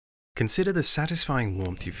Consider the satisfying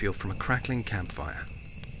warmth you feel from a crackling campfire,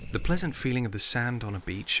 the pleasant feeling of the sand on a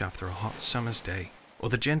beach after a hot summer's day, or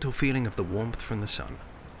the gentle feeling of the warmth from the sun.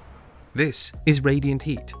 This is radiant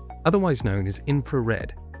heat, otherwise known as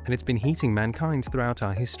infrared, and it's been heating mankind throughout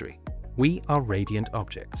our history. We are radiant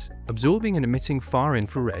objects, absorbing and emitting far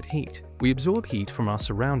infrared heat. We absorb heat from our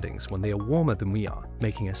surroundings when they are warmer than we are,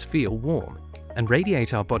 making us feel warm, and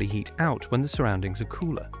radiate our body heat out when the surroundings are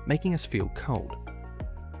cooler, making us feel cold.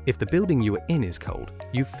 If the building you are in is cold,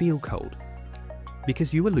 you feel cold,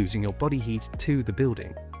 because you are losing your body heat to the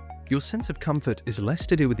building. Your sense of comfort is less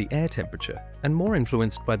to do with the air temperature and more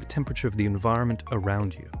influenced by the temperature of the environment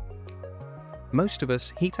around you. Most of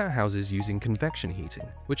us heat our houses using convection heating,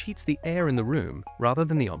 which heats the air in the room rather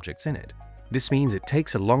than the objects in it. This means it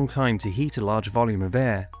takes a long time to heat a large volume of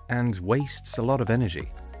air and wastes a lot of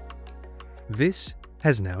energy. This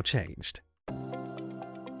has now changed.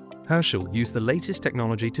 Herschel used the latest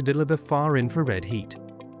technology to deliver far infrared heat,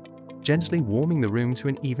 gently warming the room to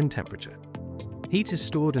an even temperature. Heat is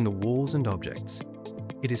stored in the walls and objects.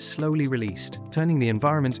 It is slowly released, turning the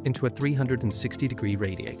environment into a 360-degree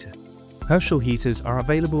radiator. Herschel heaters are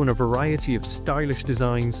available in a variety of stylish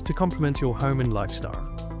designs to complement your home and lifestyle.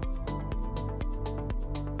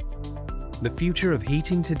 The future of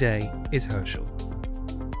heating today is Herschel.